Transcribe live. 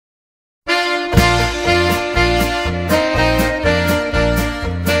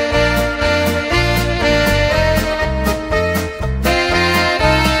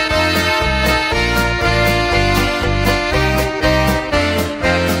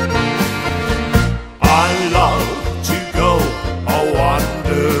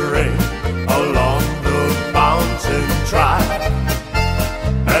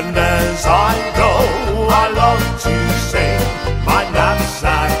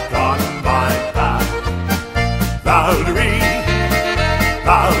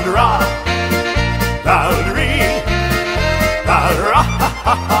Valerie, Valerie, Valerie,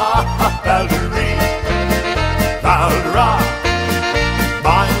 Valerie,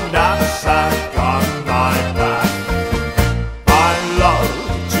 my knapsack on my back. I love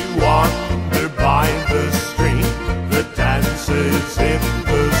to wander by the stream that dances in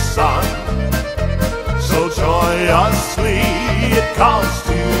the sun. So joyously it calls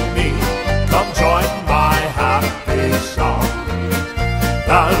to me, come join my happy song.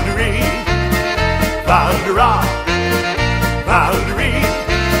 Valerie, Valerie, Valerie,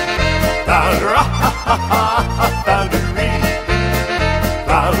 Valerie, Valerie,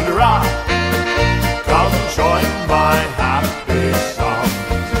 Valerie, come join my happy song.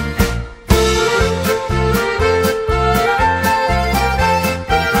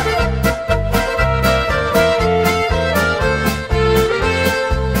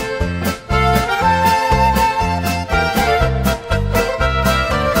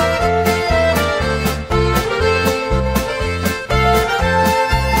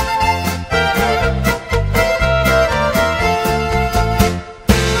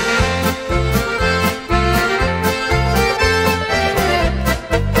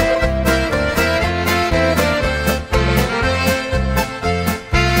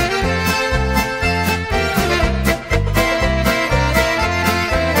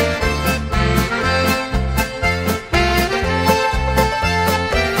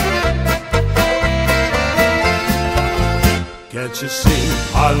 Can't you see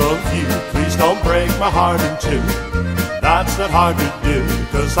I love you? Please don't break my heart in two. That's not hard to do,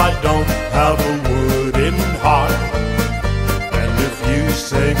 'cause I don't have a wooden heart. And if you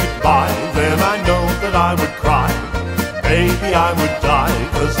say goodbye, then I know that I would cry. Maybe I would die,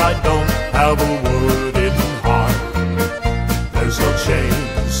 'cause I don't have a wooden heart. There's no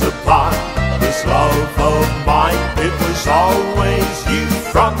chains upon this love of mine. It was always you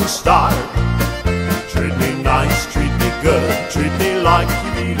from the start. Treat me nice, treat me good, treat me like you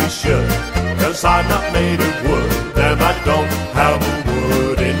really should. 'Cause I'm not made of wood, and I don't have a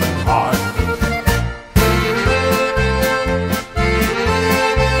wooden heart.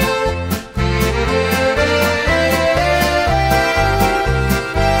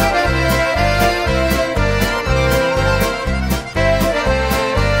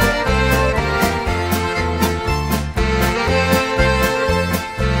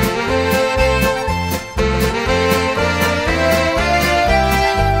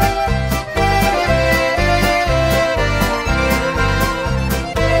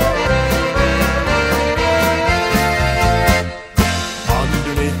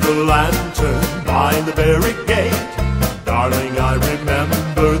 Lantern by the very gate, darling, I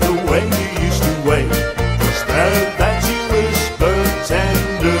remember the way you used to wait. Was there that you whispered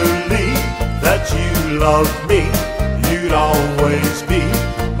tenderly that you loved me? You'd always be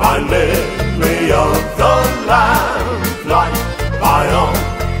my lily of the lamplight, my own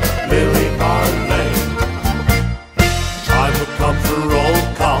Lily Marlene. Time will come for roll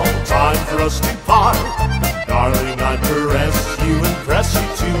call, time for us to